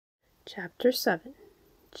Chapter 7.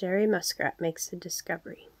 Jerry Muskrat Makes a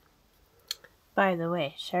Discovery. By the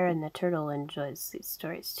way, Sharon the Turtle enjoys these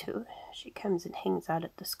stories too. She comes and hangs out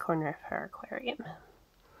at this corner of her aquarium.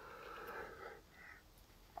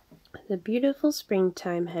 The beautiful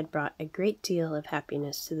springtime had brought a great deal of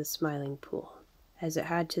happiness to the Smiling Pool, as it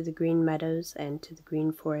had to the Green Meadows and to the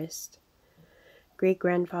Green Forest.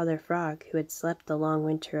 Great-Grandfather Frog, who had slept the long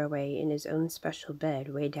winter away in his own special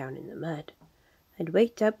bed way down in the mud, had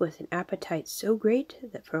waked up with an appetite so great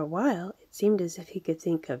that for a while it seemed as if he could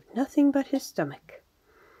think of nothing but his stomach.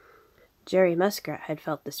 Jerry Muskrat had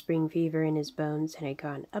felt the spring fever in his bones and had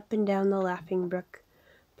gone up and down the Laughing Brook,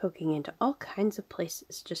 poking into all kinds of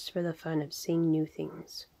places just for the fun of seeing new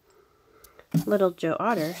things. Little Joe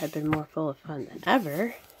Otter had been more full of fun than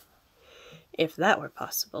ever, if that were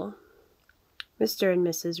possible. Mr. and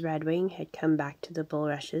Mrs. Redwing had come back to the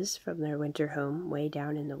bulrushes from their winter home way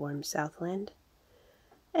down in the warm Southland.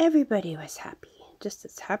 Everybody was happy, just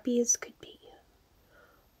as happy as could be.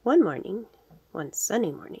 One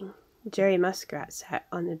sunny morning, Jerry Muskrat sat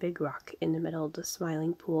on the big rock in the middle of the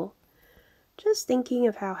Smiling Pool, just thinking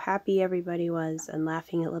of how happy everybody was and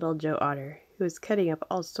laughing at Little Joe Otter, who was cutting up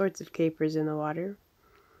all sorts of capers in the water.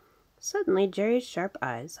 Suddenly, Jerry's sharp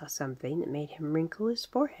eyes saw something that made him wrinkle his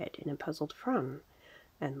forehead in a puzzled frown,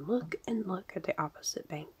 and look at the opposite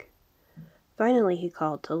bank. Finally, he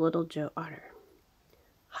called to Little Joe Otter.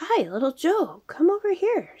 "Hi, Little Joe! Come over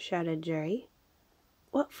here!" shouted Jerry.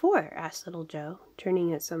 "What for?" asked Little Joe,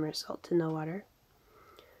 turning a somersault in the water.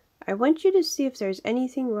 "I want you to see if there's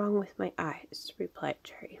anything wrong with my eyes," replied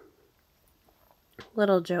Jerry.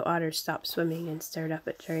 Little Joe Otter stopped swimming and stared up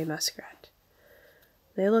at Jerry Muskrat.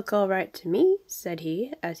 "They look all right to me," said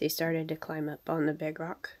he, as he started to climb up on the big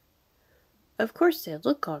rock. "Of course they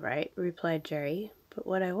look all right," replied Jerry, "but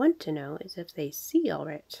what I want to know is if they see all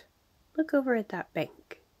right. Look over at that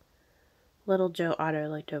bank." Little Joe Otter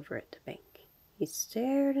looked over at the bank. He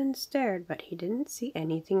stared and stared, but he didn't see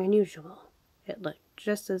anything unusual. It looked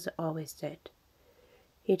just as it always did.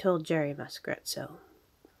 He told Jerry Muskrat so.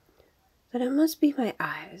 "Then it must be my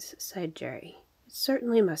eyes," sighed Jerry. "It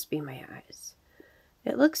certainly must be my eyes.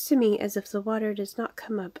 It looks to me as if the water does not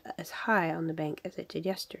come up as high on the bank as it did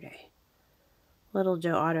yesterday." Little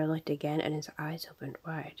Joe Otter looked again, and his eyes opened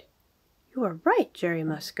wide. "You are right, Jerry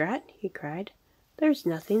Muskrat," he cried. "There's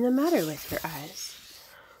nothing the matter with your eyes.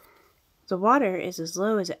 The water is as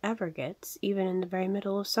low as it ever gets, even in the very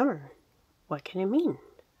middle of summer. What can it mean?"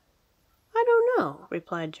 "I don't know,"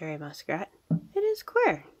 replied Jerry Muskrat. "It is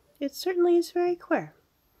queer. It certainly is very queer.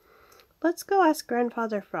 Let's go ask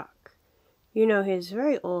Grandfather Frog. You know he is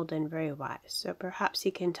very old and very wise, so perhaps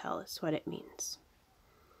he can tell us what it means."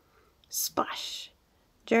 Splash!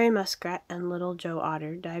 Jerry Muskrat and Little Joe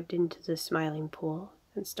Otter dived into the Smiling Pool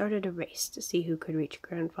and started a race to see who could reach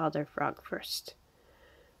Grandfather Frog first.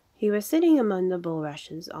 He was sitting among the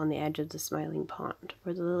bulrushes on the edge of the Smiling Pond,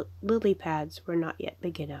 for the lily pads were not yet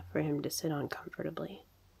big enough for him to sit on comfortably.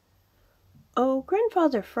 "Oh,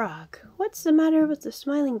 Grandfather Frog, what's the matter with the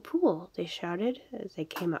Smiling Pool?" they shouted as they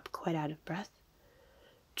came up quite out of breath.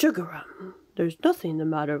 "Chug-a-rum! There's nothing the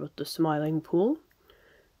matter with the Smiling Pool.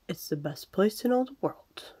 It's the best place in all the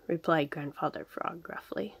world," replied Grandfather Frog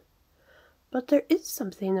gruffly. "But there is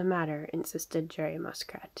something the matter," insisted Jerry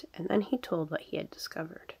Muskrat, and then he told what he had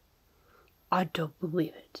discovered. "I don't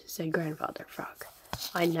believe it," said Grandfather Frog.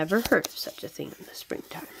 "I never heard of such a thing in the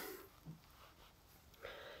springtime."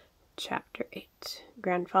 Chapter 8.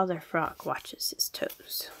 Grandfather Frog Watches His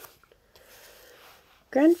Toes.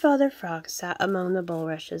 Grandfather Frog sat among the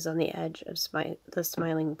bulrushes on the edge of the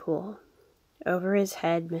Smiling Pool. Over his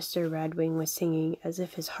head, Mr. Redwing was singing as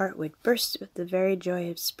if his heart would burst with the very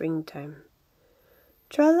joy of springtime.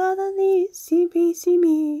 "Tra-la-la-lee, see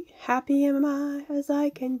me, happy am I as I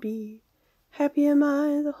can be. Happy am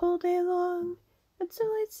I the whole day long, and so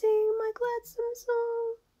I sing my gladsome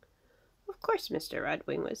song." Of course Mr.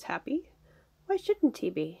 Redwing was happy. Why shouldn't he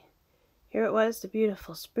be? Here it was, the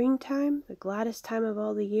beautiful springtime, the gladdest time of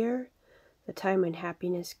all the year, the time when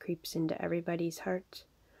happiness creeps into everybody's heart.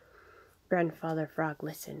 Grandfather Frog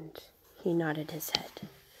listened. He nodded his head.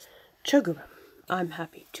 "Chug-a-rum! I'm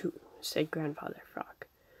happy too," said Grandfather Frog.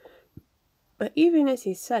 But even as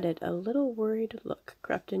he said it, a little worried look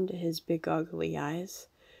crept into his big goggly eyes,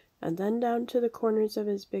 and then down to the corners of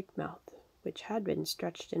his big mouth, which had been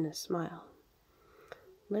stretched in a smile.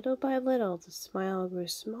 Little by little, the smile grew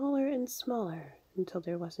smaller and smaller until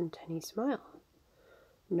there wasn't any smile.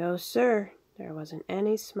 No, sir, there wasn't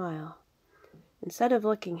any smile. Instead of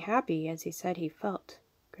looking happy, as he said he felt,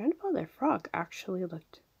 Grandfather Frog actually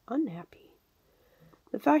looked unhappy.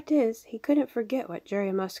 The fact is, he couldn't forget what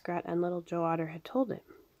Jerry Muskrat and Little Joe Otter had told him,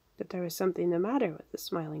 that there was something the matter with the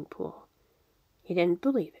Smiling Pool. He didn't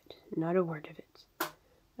believe it, not a word of it.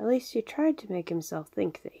 At least he tried to make himself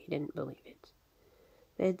think that he didn't believe it.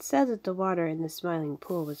 They had said that the water in the Smiling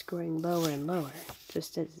Pool was growing lower and lower,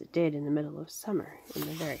 just as it did in the middle of summer, in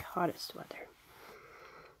the very hottest weather.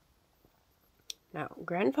 Now,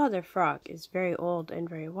 Grandfather Frog is very old and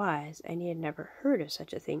very wise, and he had never heard of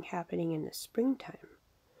such a thing happening in the springtime,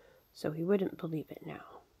 so he wouldn't believe it now.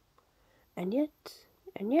 And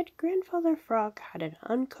yet Grandfather Frog had an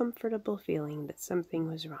uncomfortable feeling that something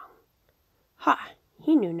was wrong. Ha!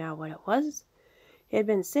 He knew now what it was. He had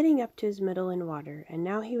been sitting up to his middle in water, and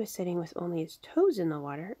now he was sitting with only his toes in the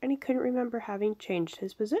water, and he couldn't remember having changed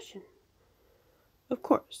his position. "Of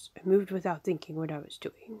course, I moved without thinking what I was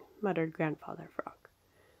doing," muttered Grandfather Frog.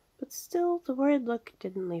 But still the worried look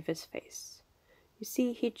didn't leave his face. You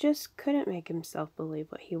see, he just couldn't make himself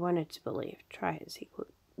believe what he wanted to believe, try as he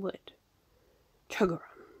would. "Chug-a-rum!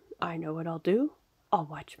 I know what I'll do. I'll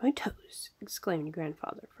watch my toes," exclaimed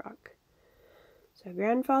Grandfather Frog. So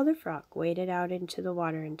Grandfather Frog waded out into the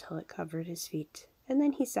water until it covered his feet, and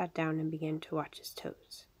then he sat down and began to watch his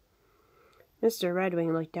toes. Mr.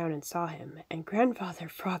 Redwing looked down and saw him, and Grandfather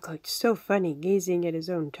Frog looked so funny gazing at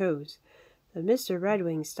his own toes that Mr.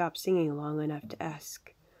 Redwing stopped singing long enough to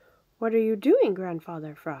ask, "What are you doing,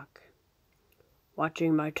 Grandfather Frog?"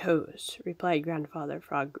 "Watching my toes," replied Grandfather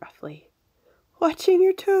Frog gruffly. "Watching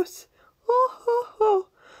your toes? Ho, ho, ho!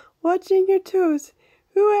 Watching your toes!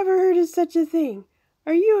 Who ever heard of such a thing?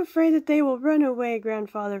 Are you afraid that they will run away,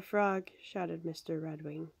 Grandfather Frog?" shouted Mr.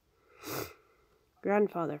 Redwing.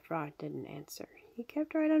 Grandfather Frog didn't answer. He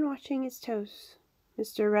kept right on watching his toes.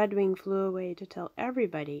 Mr. Redwing flew away to tell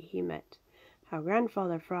everybody he met how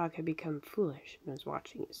Grandfather Frog had become foolish and was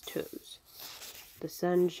watching his toes. The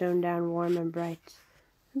sun shone down warm and bright,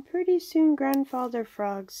 and pretty soon Grandfather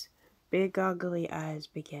Frog's big goggly eyes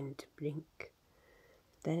began to blink.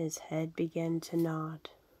 Then his head began to nod.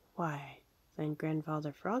 Why, then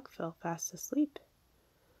Grandfather Frog fell fast asleep.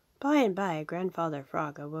 By and by, Grandfather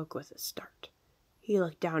Frog awoke with a start. He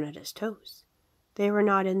looked down at his toes. They were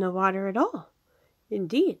not in the water at all.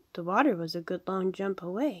 Indeed, the water was a good long jump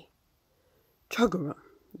away. "Chug-a-rum!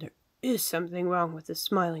 There is something wrong with the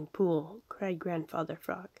Smiling Pool," cried Grandfather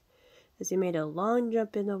Frog, as he made a long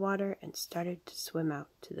jump in the water and started to swim out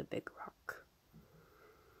to the big rock.